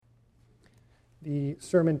The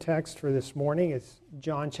sermon text for this morning is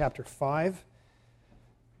John chapter 5,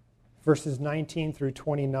 verses 19 through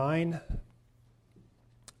 29.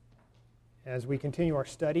 As we continue our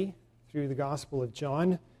study through the Gospel of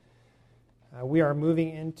John, we are moving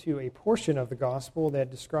into a portion of the Gospel that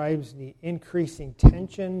describes the increasing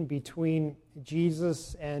tension between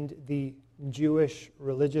Jesus and the Jewish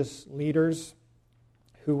religious leaders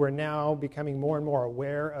who were now becoming more and more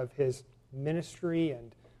aware of his ministry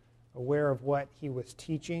and aware of what he was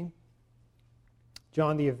teaching.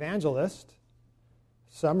 John the Evangelist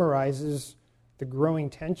summarizes the growing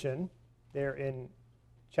tension there in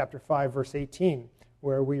chapter 5, verse 18,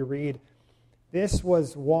 where we read, "This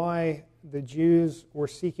was why the Jews were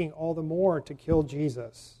seeking all the more to kill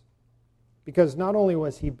Jesus, because not only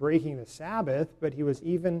was he breaking the Sabbath, but he was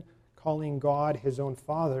even calling God his own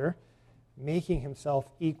Father, making himself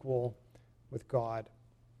equal with God."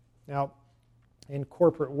 Now, in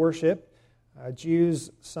corporate worship,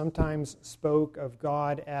 Jews sometimes spoke of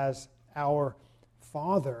God as our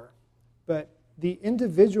Father, but the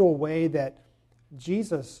individual way that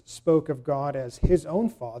Jesus spoke of God as his own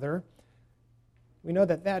Father, we know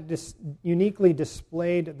that uniquely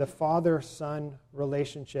displayed the Father-Son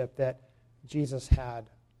relationship that Jesus had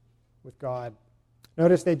with God.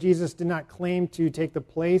 Notice that Jesus did not claim to take the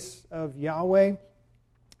place of Yahweh,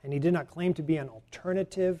 and he did not claim to be an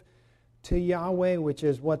alternative to Yahweh, which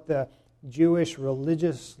is what the Jewish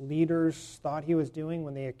religious leaders thought he was doing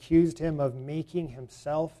when they accused him of making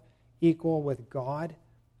himself equal with God.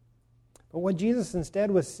 But what Jesus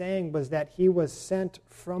instead was saying was that he was sent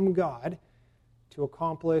from God to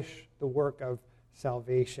accomplish the work of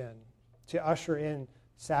salvation, to usher in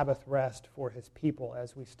Sabbath rest for his people,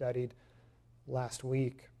 as we studied last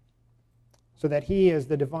week. So that he, as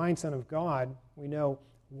the divine Son of God, we know,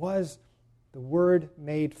 was the Word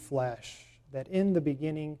made flesh, that in the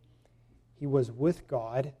beginning he was with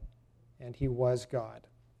God and he was God.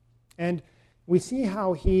 And we see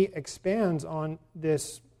how he expands on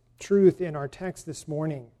this truth in our text this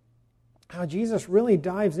morning, how Jesus really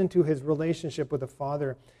dives into his relationship with the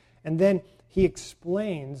Father, and then he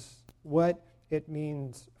explains what it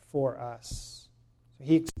means for us. So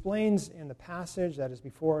he explains in the passage that is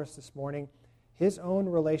before us this morning his own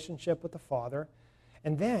relationship with the Father,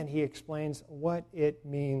 and then he explains what it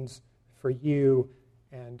means for you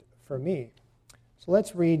and for me. So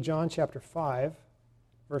let's read John chapter 5,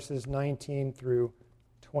 verses 19 through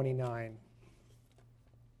 29.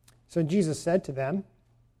 So Jesus said to them,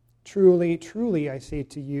 "Truly, truly, I say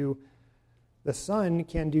to you, the Son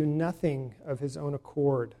can do nothing of his own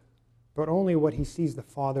accord, but only what he sees the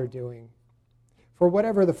Father doing. For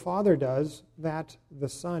whatever the Father does, that the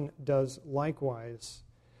Son does likewise.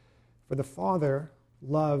 For the Father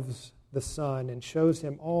loves the Son and shows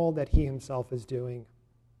him all that he himself is doing.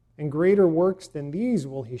 And greater works than these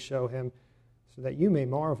will he show him, so that you may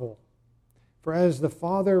marvel. For as the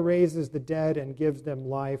Father raises the dead and gives them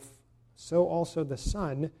life, so also the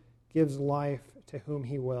Son gives life to whom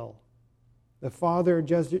he will. The Father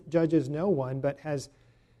judges no one, but has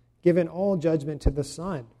given all judgment to the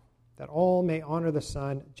Son, that all may honor the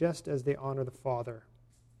Son just as they honor the Father.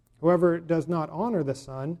 Whoever does not honor the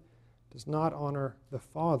Son does not honor the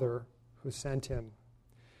Father who sent him.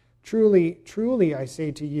 Truly, truly, I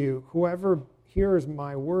say to you, whoever hears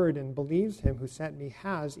my word and believes him who sent me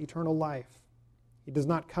has eternal life. He does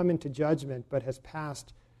not come into judgment, but has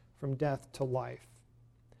passed from death to life.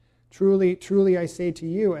 Truly, truly, I say to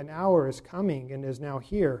you, an hour is coming and is now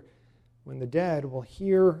here, when the dead will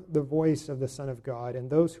hear the voice of the Son of God, and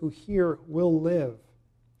those who hear will live.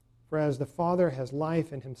 For as the Father has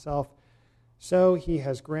life in himself, so he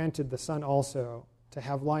has granted the Son also to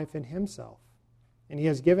have life in himself. And he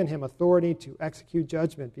has given him authority to execute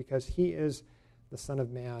judgment, because he is the Son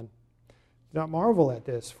of Man. Do not marvel at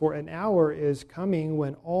this, for an hour is coming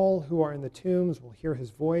when all who are in the tombs will hear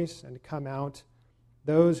his voice and come out,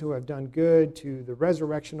 those who have done good to the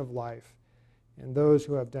resurrection of life, and those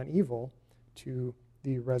who have done evil to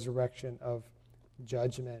the resurrection of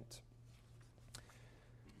judgment."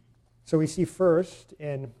 So we see first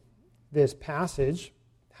in this passage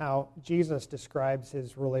how Jesus describes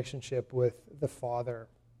his relationship with the Father.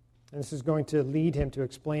 And this is going to lead him to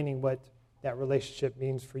explaining what that relationship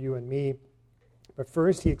means for you and me. But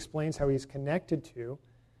first, he explains how he's connected to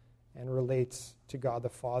and relates to God the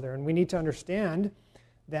Father. And we need to understand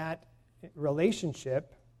that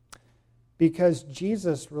relationship because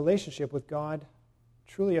Jesus' relationship with God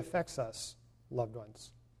truly affects us, loved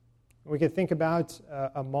ones. We could think about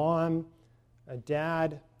a mom, a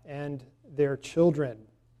dad, and their children,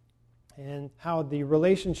 and how the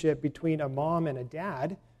relationship between a mom and a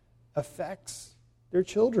dad affects their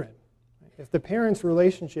children. If the parents'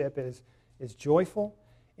 relationship is joyful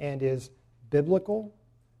and is biblical,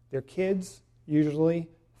 their kids usually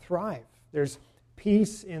thrive. There's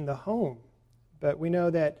peace in the home. But we know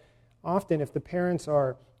that often if the parents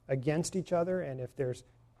are against each other and if there's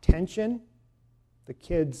tension, the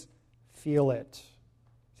kids feel it.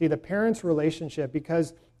 See, the parents' relationship,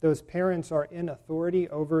 because those parents are in authority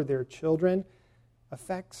over their children,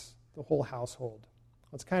 affects the whole household.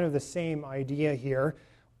 It's kind of the same idea here.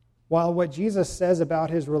 While what Jesus says about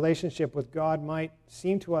his relationship with God might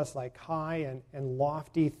seem to us like high and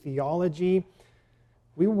lofty theology,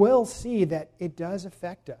 we will see that it does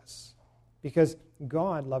affect us because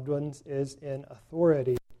God, loved ones, is in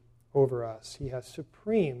authority over us. He has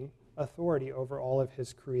supreme authority over all of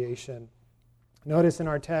his creation. Notice in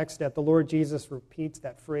our text that the Lord Jesus repeats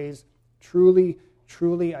that phrase, truly,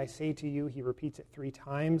 truly, I say to you. He repeats it 3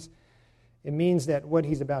 times. It means that what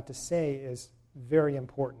he's about to say is very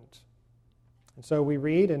important. And so we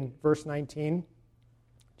read in verse 19,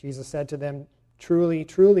 Jesus said to them, truly,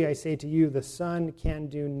 truly, I say to you, the Son can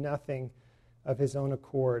do nothing of his own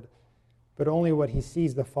accord, but only what he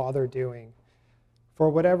sees the Father doing. For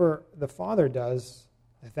whatever the Father does,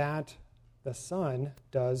 that the Son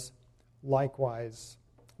does likewise.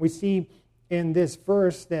 We see in this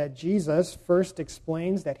verse that Jesus first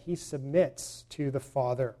explains that he submits to the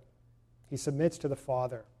Father. He submits to the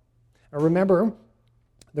Father. Now remember,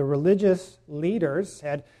 the religious leaders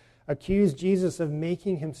had accused Jesus of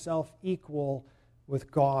making himself equal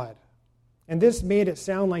with God. And this made it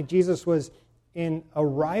sound like Jesus was in a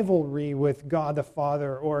rivalry with God the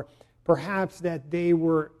Father, or perhaps that they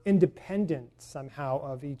were independent somehow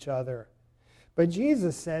of each other. But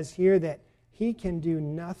Jesus says here that he can do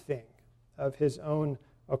nothing of his own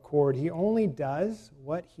accord. He only does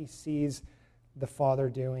what he sees the Father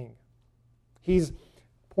doing. He's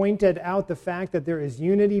pointed out the fact that there is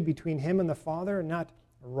unity between him and the Father, not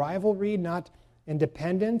rivalry, not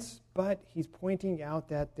independence, but he's pointing out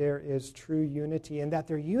that there is true unity and that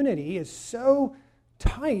their unity is so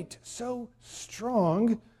tight, so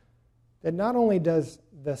strong, that not only does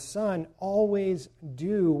the Son always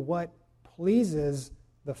do what pleases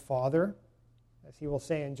the Father, as he will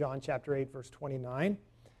say in John chapter 8, verse 29,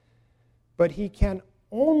 but he can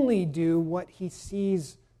only do what he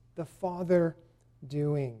sees the Father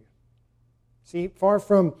doing. See, far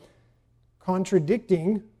from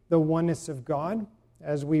contradicting the oneness of God,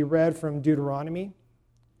 as we read from Deuteronomy,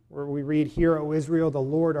 where we read, "Hear, O Israel, the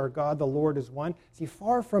Lord our God, the Lord is one." See,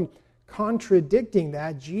 far from contradicting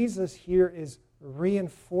that, Jesus here is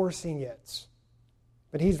reinforcing it.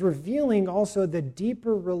 But he's revealing also the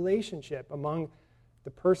deeper relationship among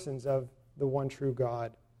the persons of the one true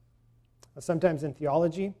God. Sometimes in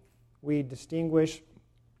theology, we distinguish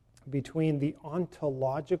between the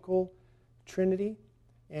ontological Trinity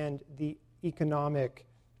and the economic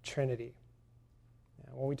Trinity.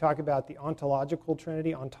 When we talk about the ontological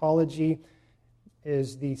Trinity, ontology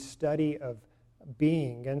is the study of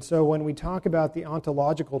being. And so when we talk about the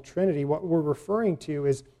ontological Trinity, what we're referring to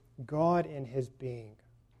is God in his being.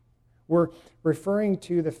 We're referring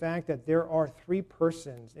to the fact that there are 3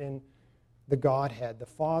 persons in the Godhead, the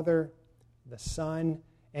Father, the Son,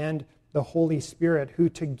 and the Holy Spirit, who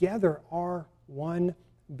together are one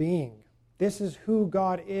being. This is who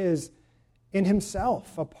God is in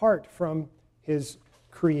himself, apart from his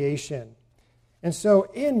creation. And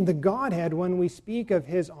so in the Godhead, when we speak of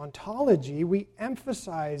his ontology, we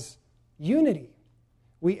emphasize unity.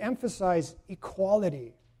 We emphasize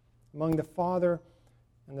equality among the Father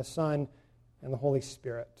and the Son and the Holy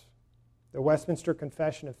Spirit. The Westminster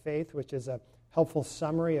Confession of Faith, which is a helpful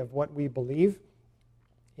summary of what we believe,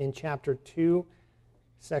 in chapter 2,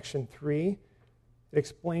 section 3, it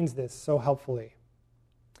explains this so helpfully.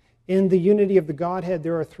 In the unity of the Godhead,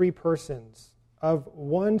 there are 3 persons of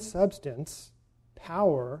one substance,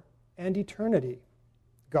 power, and eternity: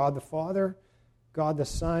 God the Father, God the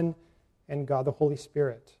Son, and God the Holy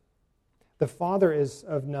Spirit. The Father is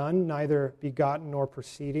of none, neither begotten nor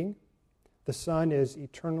proceeding. The Son is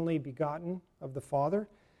eternally begotten of the Father.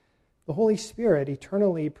 The Holy Spirit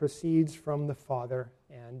eternally proceeds from the Father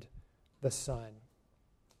and the Son.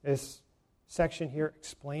 This section here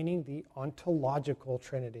explaining the ontological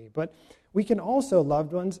Trinity. But we can also,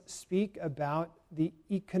 loved ones, speak about the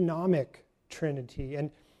economic Trinity.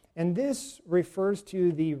 And this refers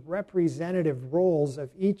to the representative roles of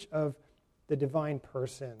each of the divine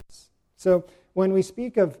persons. So when we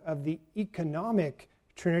speak of the economic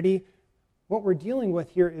Trinity, what we're dealing with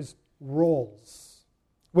here is roles.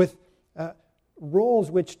 With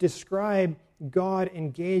roles which describe God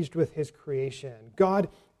engaged with his creation, God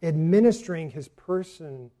administering his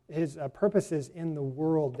person his purposes in the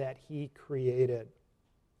world that he created.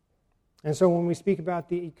 And so when we speak about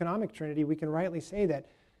the economic Trinity, we can rightly say that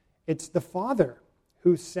it's the Father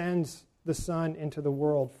who sends the Son into the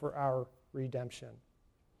world for our redemption.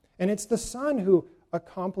 And it's the Son who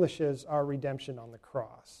accomplishes our redemption on the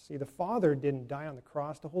cross. See, the Father didn't die on the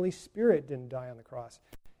cross. The Holy Spirit didn't die on the cross.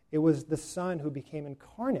 It was the Son who became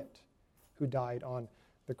incarnate who died on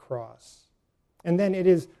the cross. And then it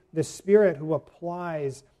is the Spirit who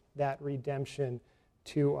applies that redemption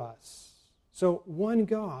to us. So one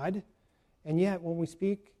God, and yet when we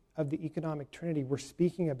speak of the economic Trinity, we're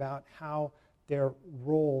speaking about how their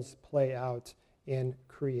roles play out in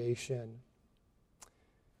creation.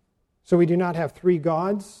 So we do not have three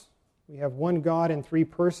gods. We have one God in three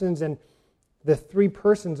persons, and the three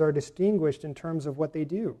persons are distinguished in terms of what they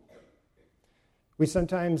do. We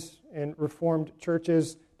sometimes, in Reformed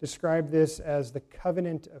churches, describe this as the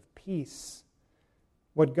covenant of peace,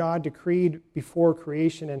 what God decreed before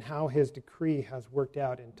creation and how his decree has worked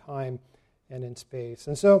out in time and in space.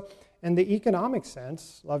 And so, in the economic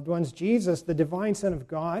sense, loved ones, Jesus, the divine Son of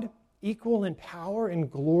God, equal in power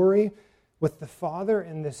and glory with the Father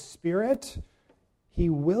and the Spirit, he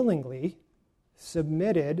willingly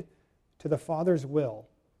submitted to the Father's will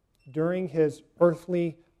during his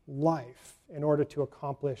earthly life in order to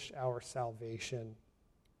accomplish our salvation.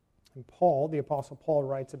 And Paul, the Apostle Paul,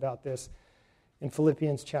 writes about this in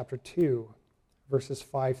Philippians chapter 2, verses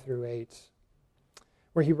 5 through 8,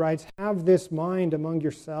 where he writes, "Have this mind among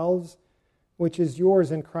yourselves, which is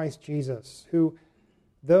yours in Christ Jesus, who,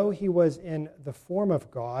 though he was in the form of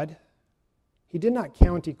God, he did not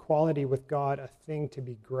count equality with God a thing to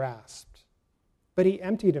be grasped, but he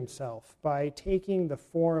emptied himself by taking the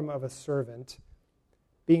form of a servant,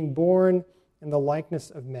 being born in the likeness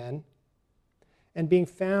of men, and being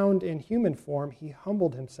found in human form, he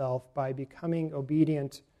humbled himself by becoming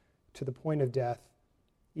obedient to the point of death,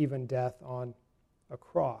 even death on a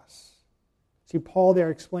cross." See, Paul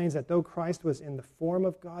there explains that though Christ was in the form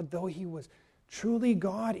of God, though he was truly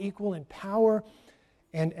God, equal in power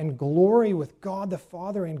and glory with God the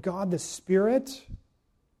Father and God the Spirit,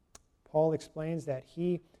 Paul explains that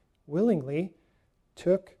he willingly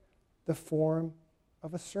took the form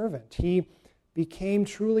of a servant. He became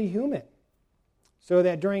truly human, so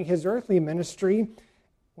that during his earthly ministry,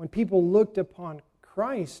 when people looked upon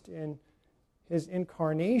Christ in his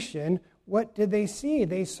incarnation, what did they see?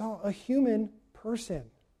 They saw a human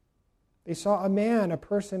person. They saw a man, a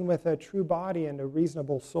person with a true body and a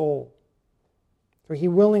reasonable soul. So he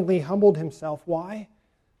willingly humbled himself. Why?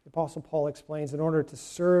 The Apostle Paul explains, in order to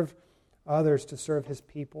serve others, to serve his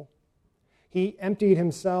people. He emptied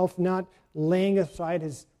himself, not laying aside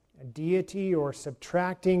his deity or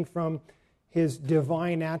subtracting from his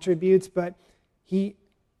divine attributes, but he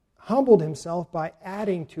humbled himself by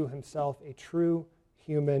adding to himself a true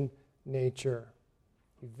human nature.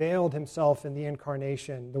 He veiled himself in the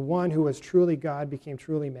incarnation. The one who was truly God became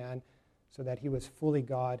truly man, so that he was fully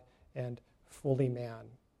God and fully man.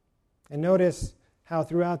 And notice how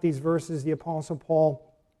throughout these verses the Apostle Paul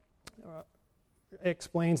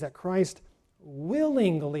explains that Christ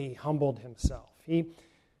willingly humbled himself. He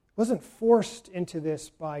wasn't forced into this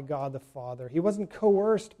by God the Father. He wasn't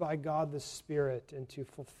coerced by God the Spirit into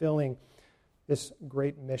fulfilling this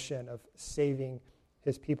great mission of saving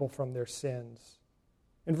his people from their sins.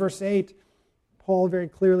 In verse 8, Paul very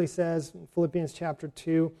clearly says in Philippians chapter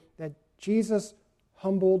 2 that Jesus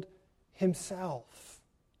humbled himself.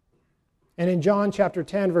 And in John chapter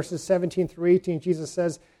 10, verses 17 through 18, Jesus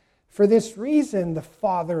says, "For this reason the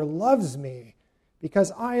Father loves me,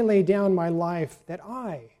 because I lay down my life that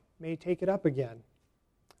I may take it up again.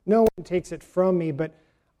 No one takes it from me, but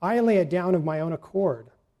I lay it down of my own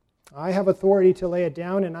accord. I have authority to lay it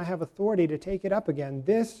down, and I have authority to take it up again.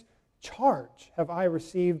 This charge have I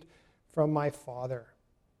received from my Father."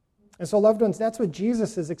 And so, loved ones, that's what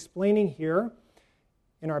Jesus is explaining here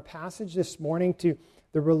in our passage this morning to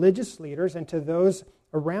the religious leaders and to those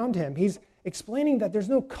around him. He's explaining that there's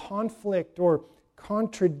no conflict or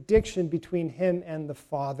contradiction between him and the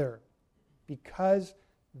Father, because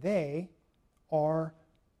they are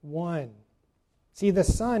one. See, the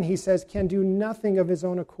Son, he says, can do nothing of his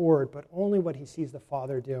own accord, but only what he sees the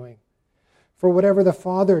Father doing. For whatever the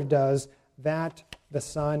Father does, that the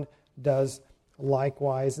Son does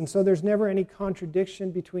likewise. And so there's never any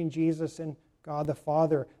contradiction between Jesus and God the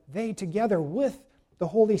Father. They together with the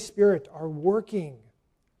Holy Spirit are working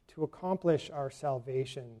to accomplish our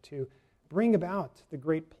salvation, to bring about the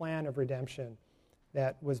great plan of redemption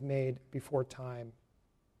that was made before time.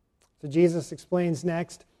 So Jesus explains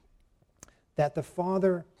next that the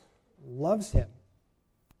Father loves him.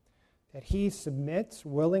 that he submits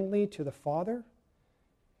willingly to the Father.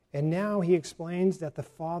 And now he explains that the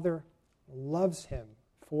Father loves him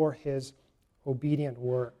for his obedient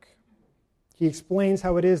work. He explains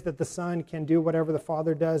how it is that the Son can do whatever the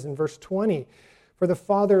Father does in verse 20. For the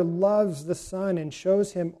Father loves the Son and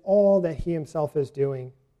shows him all that he himself is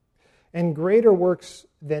doing. And greater works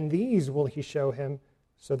than these will he show him,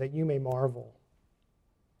 so that you may marvel.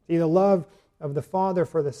 See, the love of the Father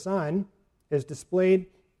for the Son is displayed,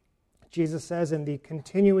 Jesus says, in the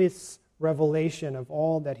continuous revelation of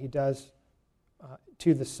all that he does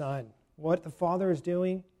to the Son. What the Father is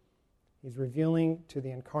doing, he's revealing to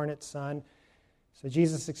the incarnate Son. So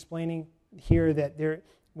Jesus explaining here that there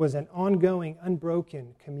was an ongoing,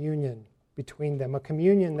 unbroken communion between them, a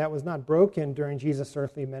communion that was not broken during Jesus'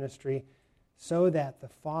 earthly ministry, so that the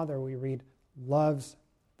Father, we read, loves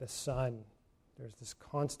the Son. There's this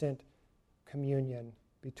constant communion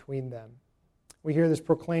between them. We hear this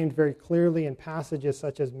proclaimed very clearly in passages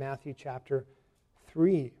such as Matthew chapter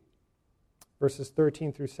 3, verses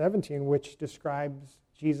 13 through 17, which describes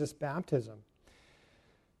Jesus' baptism.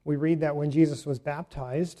 We read that when Jesus was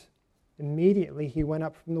baptized, immediately he went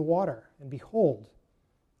up from the water, and behold,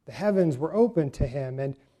 the heavens were opened to him,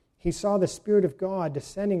 and he saw the Spirit of God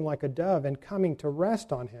descending like a dove and coming to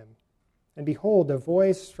rest on him. And behold, a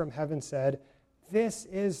voice from heaven said, "This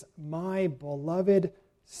is my beloved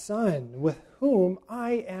Son, with whom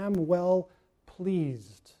I am well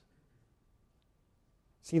pleased."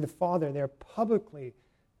 See, the Father there publicly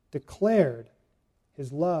declared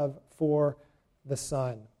his love for the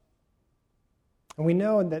Son. And we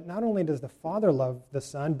know that not only does the Father love the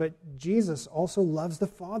Son, but Jesus also loves the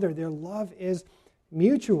Father. Their love is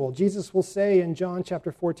mutual. Jesus will say in John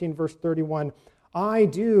chapter 14, verse 31, "I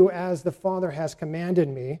do as the Father has commanded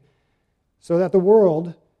me, so that the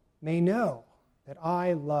world may know that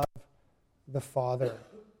I love the Father."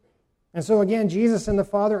 And so again, Jesus and the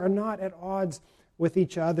Father are not at odds with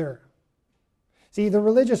each other. See, the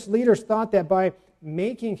religious leaders thought that by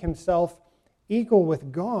making himself equal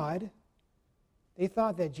with God, they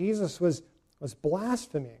thought that Jesus was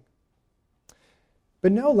blaspheming.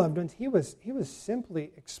 But no, loved ones, he was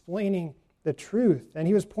simply explaining the truth. And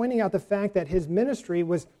he was pointing out the fact that his ministry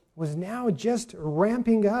was now just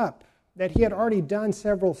ramping up, that he had already done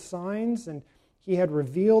several signs and he had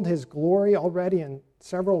revealed his glory already in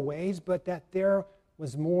several ways, but that there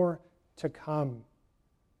was more to come.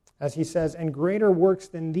 As he says, "And greater works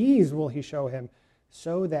than these will he show him,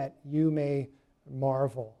 so that you may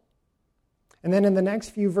marvel." And then in the next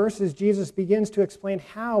few verses, Jesus begins to explain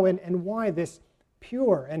how and why this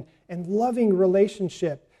pure and loving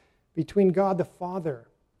relationship between God the Father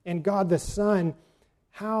and God the Son,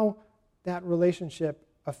 how that relationship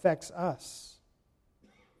affects us.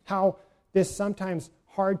 How this sometimes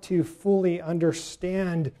hard to fully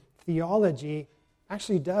understand theology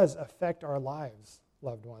actually does affect our lives,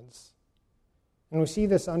 loved ones. And we see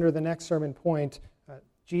this under the next sermon point,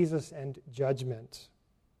 Jesus and judgment.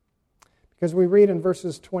 Because we read in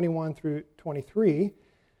verses 21 through 23,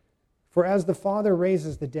 "For as the Father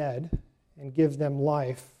raises the dead and gives them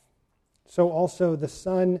life, so also the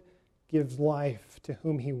Son gives life to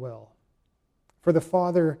whom he will. For the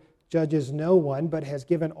Father judges no one, but has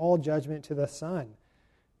given all judgment to the Son,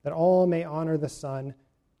 that all may honor the Son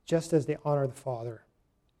just as they honor the Father.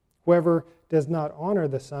 Whoever does not honor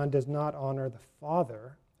the Son does not honor the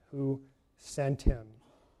Father who sent him."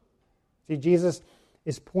 See, Jesus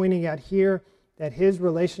is pointing out here that his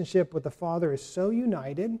relationship with the Father is so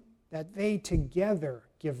united that they together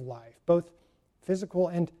give life, both physical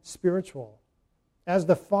and spiritual. As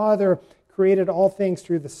the Father created all things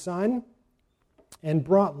through the Son and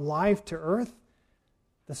brought life to earth,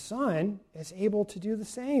 the Son is able to do the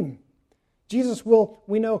same. Jesus will,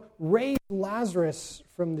 we know, raise Lazarus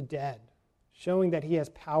from the dead, showing that he has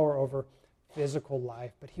power over physical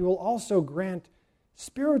life, but he will also grant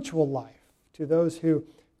spiritual life to those who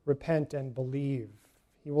repent and believe.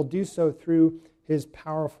 He will do so through his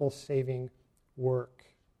powerful saving work.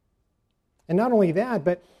 And not only that,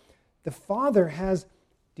 but the Father has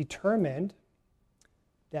determined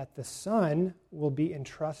that the Son will be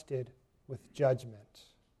entrusted with judgment.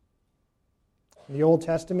 In the Old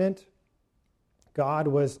Testament, God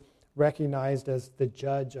was recognized as the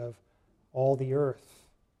judge of all the earth.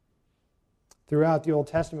 Throughout the Old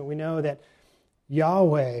Testament, we know that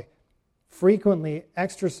Yahweh frequently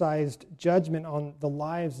exercised judgment on the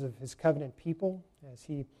lives of his covenant people as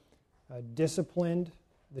he disciplined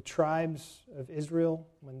the tribes of Israel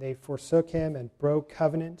when they forsook him and broke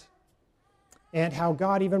covenant, and how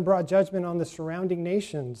God even brought judgment on the surrounding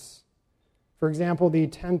nations. For example, the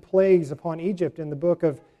 10 plagues upon Egypt in the book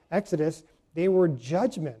of Exodus, they were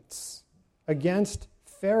judgments against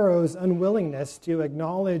Pharaoh's unwillingness to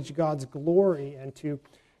acknowledge God's glory and to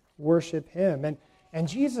worship him. And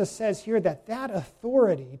Jesus says here that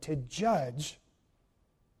authority to judge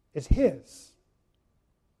is his.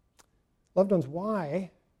 Loved ones,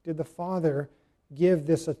 why did the Father give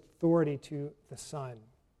this authority to the Son?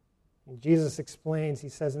 And Jesus explains, he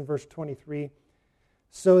says in verse 23,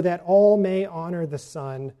 so that all may honor the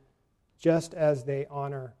Son just as they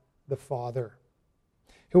honor the Father.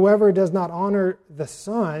 Whoever does not honor the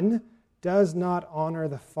Son does not honor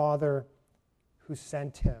the Father who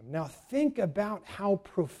sent him. Now think about how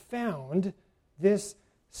profound this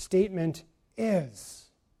statement is.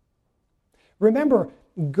 Remember,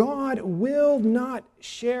 God will not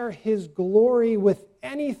share his glory with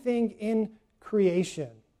anything in creation.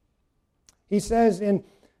 He says in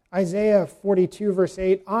Isaiah 42, verse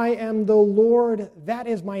 8, I am the Lord, that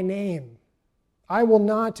is my name. I will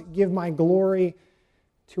not give my glory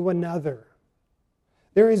to another.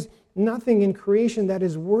 There is nothing in creation that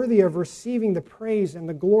is worthy of receiving the praise and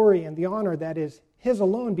the glory and the honor that is his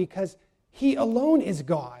alone, because he alone is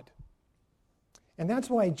God. And that's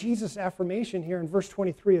why Jesus' affirmation here in verse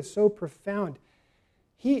 23 is so profound.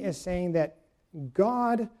 He is saying that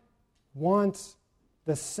God wants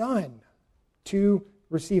the Son to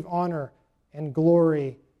receive honor and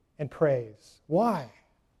glory and praise. Why?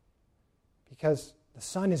 Because the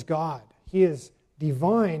Son is God. He is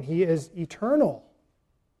divine. He is eternal.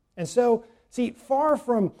 And so, see, far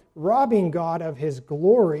from robbing God of his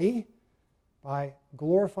glory by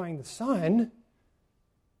glorifying the Son,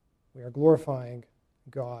 we are glorifying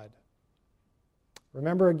God.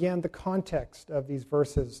 Remember again the context of these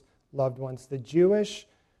verses, loved ones. The Jewish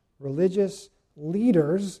religious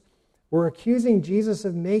leaders were accusing Jesus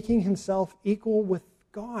of making himself equal with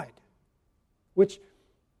God, which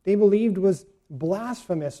they believed was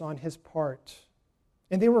blasphemous on his part.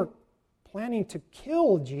 And they were planning to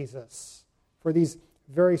kill Jesus for these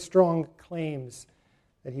very strong claims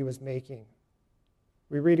that he was making.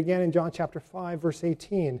 We read again in John chapter 5, verse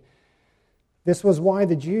 18. This was why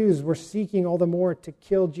the Jews were seeking all the more to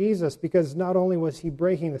kill Jesus, because not only was he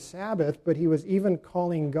breaking the Sabbath, but he was even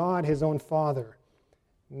calling God his own Father,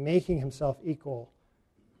 making himself equal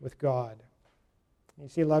with God. You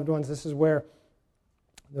see, loved ones, this is where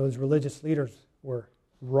those religious leaders were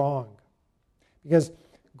wrong. Because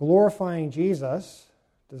glorifying Jesus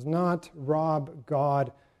does not rob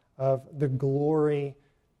God of the glory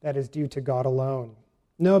that is due to God alone.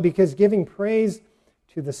 No, because giving praise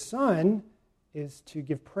to the Son is to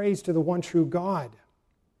give praise to the one true God.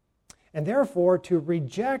 And therefore, to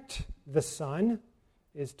reject the Son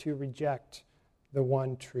is to reject the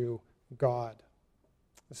one true God.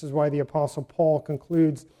 This is why the Apostle Paul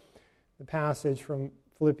concludes the passage from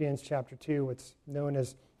Philippians chapter 2, what's known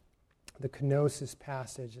as the kenosis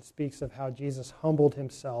passage. It speaks of how Jesus humbled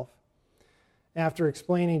himself. After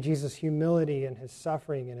explaining Jesus' humility and his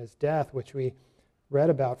suffering and his death, which we read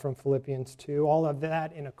about from Philippians 2, all of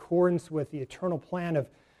that in accordance with the eternal plan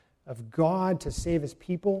of God to save his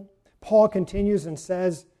people, Paul continues and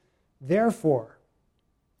says, therefore,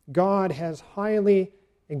 God has highly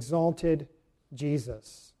exalted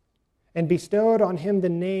Jesus and bestowed on him the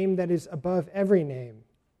name that is above every name,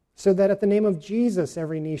 so that at the name of Jesus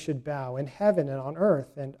every knee should bow in heaven and on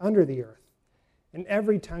earth and under the earth, and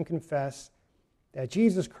every tongue confess that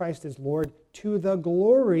Jesus Christ is Lord, to the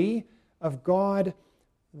glory of God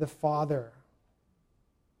the Father.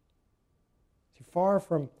 See, far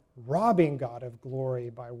from robbing God of glory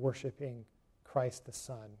by worshiping Christ the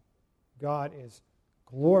Son, God is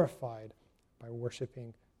glorified by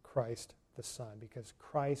worshiping Christ the Son, because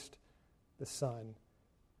Christ the Son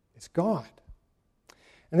is God.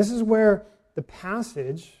 And this is where the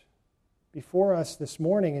passage before us this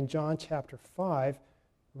morning in John chapter 5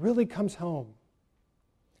 really comes home.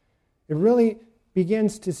 We really begin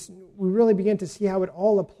to see how it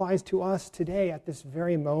all applies to us today at this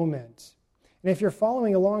very moment. And if you're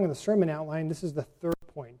following along in the sermon outline, this is the third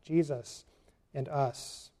point, Jesus and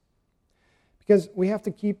us. Because we have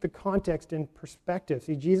to keep the context in perspective.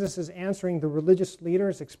 See, Jesus is answering the religious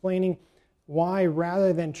leaders, explaining why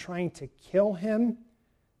rather than trying to kill him,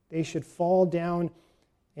 they should fall down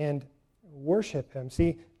and worship him.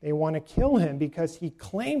 See, they want to kill him because he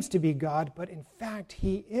claims to be God, but in fact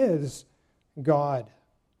he is God.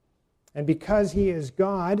 And because he is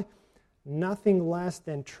God, nothing less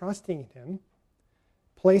than trusting him,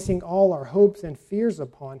 placing all our hopes and fears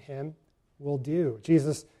upon him, will do.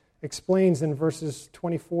 Jesus explains in verses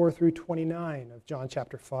 24 through 29 of John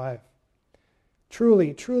chapter 5.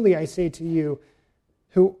 Truly, truly, I say to you,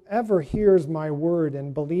 whoever hears my word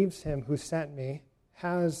and believes him who sent me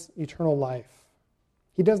has eternal life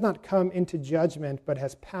He does not come into judgment, but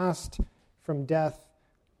has passed from death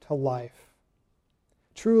to life.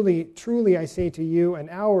 Truly, truly, I say to you, an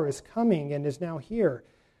hour is coming and is now here,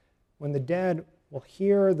 when the dead will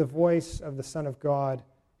hear the voice of the Son of God,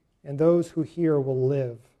 and those who hear will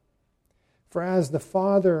live. For as the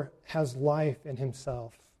Father has life in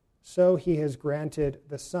himself, so he has granted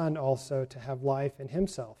the Son also to have life in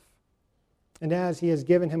himself. And as he has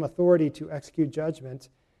given him authority to execute judgment,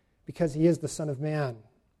 because he is the Son of Man.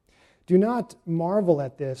 Do not marvel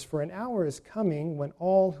at this, for an hour is coming when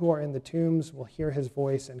all who are in the tombs will hear his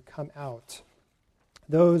voice and come out.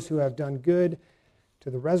 Those who have done good to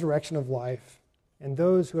the resurrection of life, and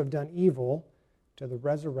those who have done evil to the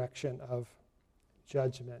resurrection of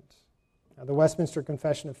judgment. Now, the Westminster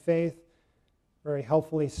Confession of Faith very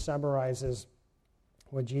helpfully summarizes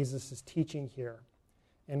what Jesus is teaching here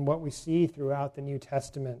and what we see throughout the New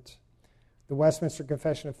Testament. The Westminster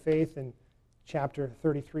Confession of Faith in chapter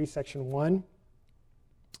 33, section 1,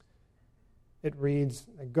 it reads,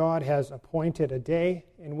 God has appointed a day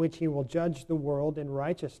in which he will judge the world in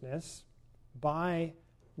righteousness by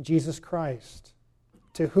Jesus Christ,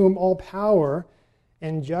 to whom all power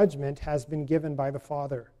and judgment has been given by the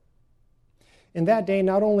Father. In that day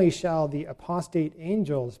not only shall the apostate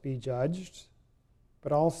angels be judged,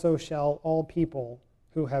 but also shall all people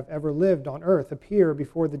who have ever lived on earth appear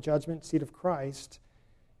before the judgment seat of Christ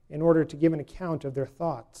in order to give an account of their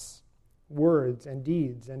thoughts, words, and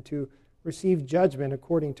deeds, and to receive judgment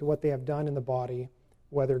according to what they have done in the body,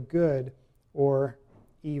 whether good or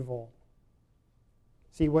evil.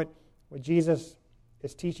 See, what Jesus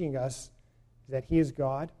is teaching us is that he is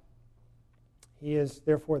God. He is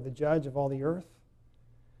therefore the judge of all the earth.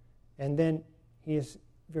 And then he is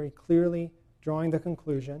very clearly drawing the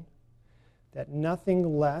conclusion that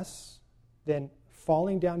nothing less than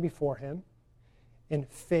falling down before him in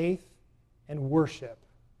faith and worship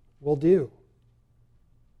will do.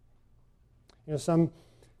 You know, some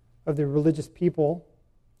of the religious people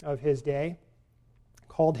of his day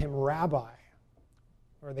called him rabbi,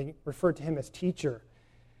 or they referred to him as teacher.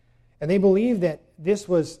 And they believed that this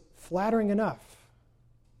was flattering enough,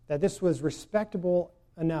 that this was respectable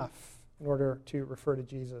enough in order to refer to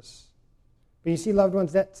Jesus. But you see, loved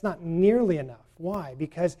ones, that's not nearly enough. Why?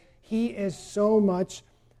 Because he is so much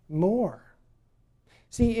more.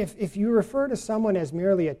 See, if you refer to someone as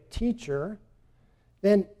merely a teacher,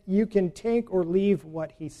 then you can take or leave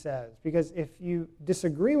what he says. Because if you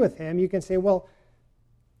disagree with him, you can say, well,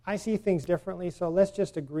 I see things differently, so let's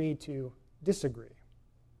just agree to disagree.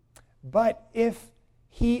 But if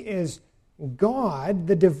he is God,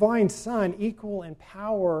 the divine Son, equal in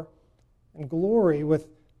power and glory with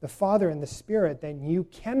the Father and the Spirit, then you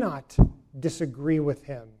cannot disagree with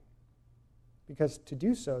him. Because to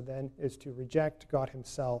do so, then, is to reject God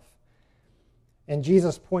himself. And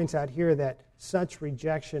Jesus points out here that such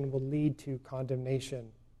rejection will lead to condemnation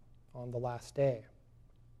on the last day.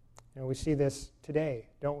 You know, we see this today,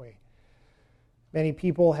 don't we? Many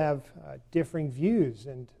people have differing views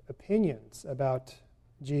and opinions about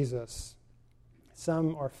Jesus.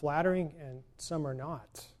 Some are flattering and some are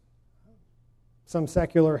not. Some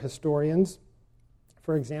secular historians,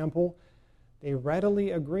 for example, they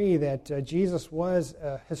readily agree that Jesus was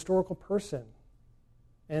a historical person.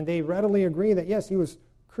 And they readily agree that, yes, he was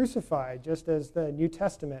crucified, just as the New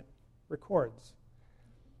Testament records.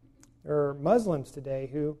 There are Muslims today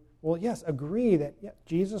who, well, yes, agree that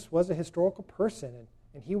Jesus was a historical person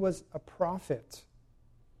and he was a prophet.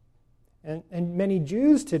 And many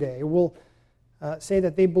Jews today will say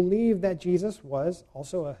that they believe that Jesus was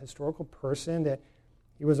also a historical person, that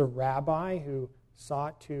he was a rabbi who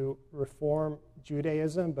sought to reform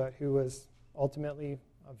Judaism, but who was ultimately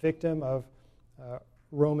a victim of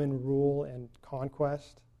Roman rule and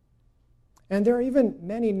conquest. And there are even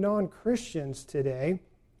many non-Christians today,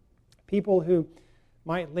 people who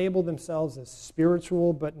might label themselves as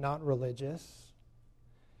spiritual but not religious,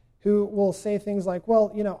 who will say things like,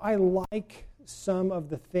 well, you know, I like some of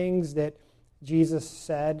the things that Jesus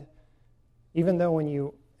said, even though when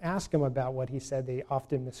you ask him about what he said, they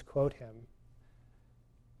often misquote him.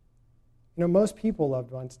 You know, most people,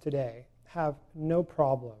 loved ones, today have no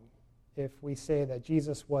problem if we say that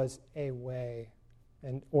Jesus was a way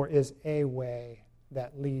or is a way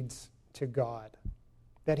that leads to God,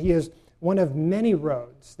 that he is one of many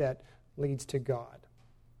roads that leads to God.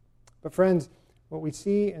 But friends, what we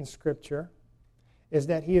see in Scripture is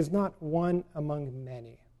that he is not one among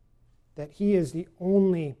many, that he is the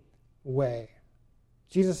only way.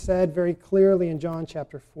 Jesus said very clearly in John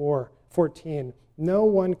chapter 14, no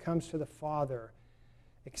one comes to the Father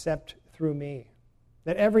except through me.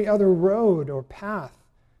 That every other road or path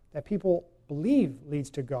that people believe leads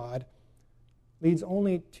to God leads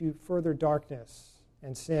only to further darkness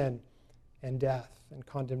and sin and death and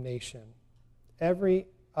condemnation. Every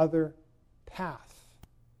other path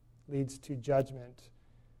leads to judgment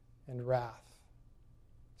and wrath.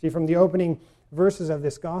 See, from the opening verses of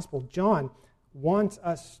this gospel, John wants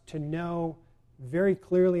us to know very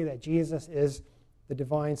clearly that Jesus is the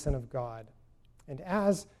divine Son of God. And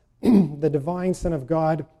as the divine Son of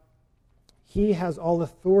God, he has all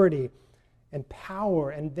authority and power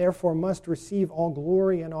and therefore must receive all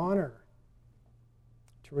glory and honor.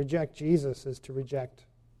 To reject Jesus is to reject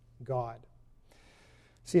God.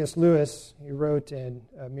 C.S. Lewis, he wrote in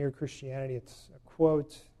Mere Christianity, it's a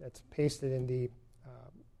quote that's pasted in the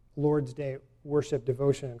Lord's Day worship,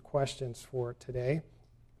 devotion, and questions for today.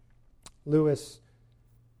 Lewis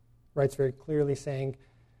writes very clearly saying,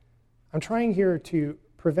 I'm trying here to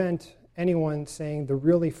prevent anyone saying the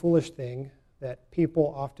really foolish thing that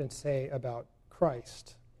people often say about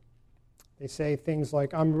Christ. They say things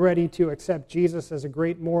like, I'm ready to accept Jesus as a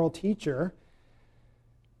great moral teacher,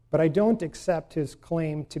 but I don't accept his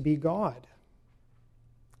claim to be God.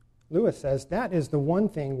 Lewis says that is the one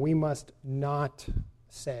thing we must not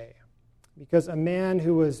say. Because a man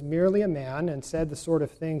who was merely a man and said the sort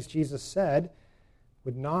of things Jesus said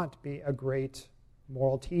would not be a great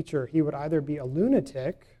moral teacher. He would either be a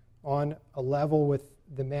lunatic on a level with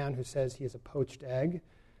the man who says he is a poached egg,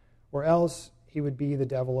 or else he would be the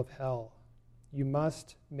devil of hell. You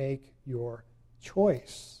must make your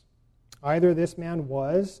choice. Either this man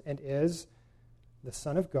was and is the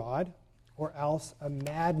Son of God, or else a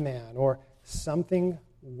madman, or something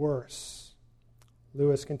worse.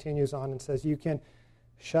 Lewis continues on and says, you can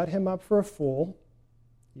shut him up for a fool,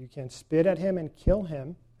 you can spit at him and kill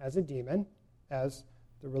him as a demon, as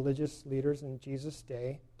the religious leaders in Jesus'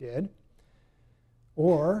 day did,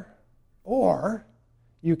 or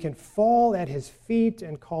you can fall at his feet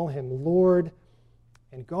and call him Lord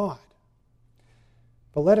and God.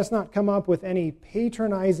 But let us not come up with any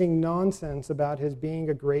patronizing nonsense about his being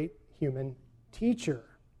a great human teacher.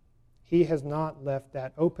 He has not left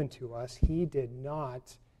that open to us. He did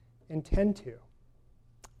not intend to.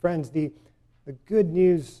 Friends, the good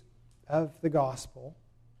news of the gospel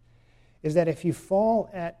is that if you fall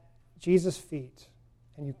at Jesus' feet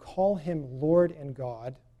and you call him Lord and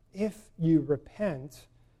God, if you repent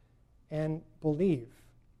and believe,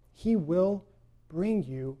 he will bring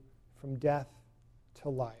you from death to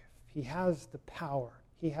life. He has the power.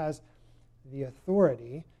 He has the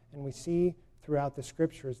authority, and we see throughout the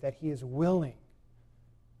Scriptures that he is willing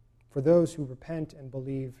for those who repent and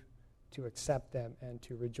believe to accept them and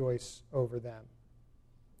to rejoice over them.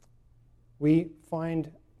 We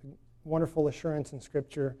find wonderful assurance in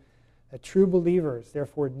Scripture that true believers,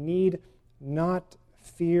 therefore, need not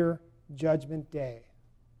fear Judgment Day,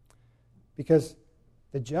 because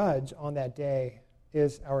the judge on that day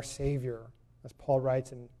is our Savior, as Paul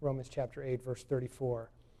writes in Romans chapter 8, verse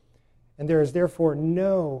 34. And there is therefore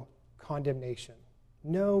no condemnation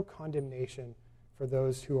for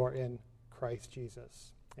those who are in Christ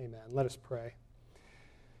Jesus. Amen. Let us pray.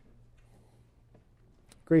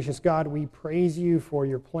 Gracious God, we praise you for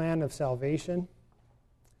your plan of salvation,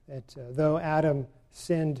 that though Adam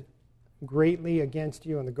sinned greatly against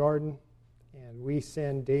you in the garden, and we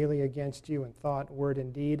sinned daily against you in thought, word,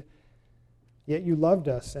 and deed, yet you loved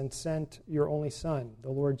us and sent your only Son,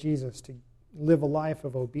 the Lord Jesus, to live a life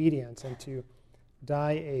of obedience and to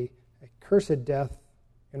die a cursed death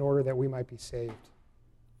in order that we might be saved.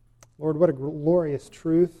 Lord, what a glorious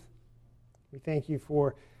truth. We thank you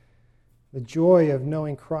for the joy of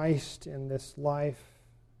knowing Christ in this life.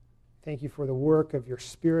 Thank you for the work of your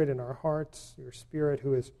Spirit in our hearts, your Spirit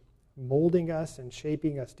who is molding us and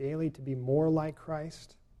shaping us daily to be more like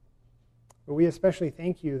Christ. But we especially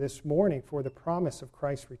thank you this morning for the promise of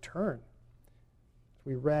Christ's return. As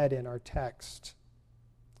we read in our text,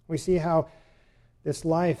 we see how this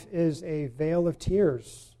life is a vale of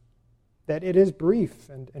tears, that it is brief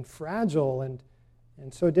and fragile and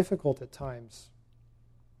so difficult at times.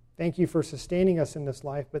 Thank you for sustaining us in this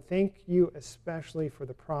life, but thank you especially for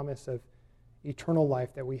the promise of eternal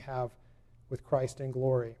life that we have with Christ in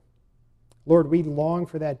glory. Lord, we long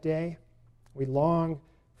for that day. We long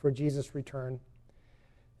for Jesus' return.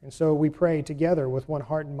 And so we pray together with one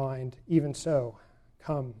heart and mind, even so,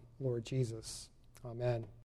 come, Lord Jesus. Amen.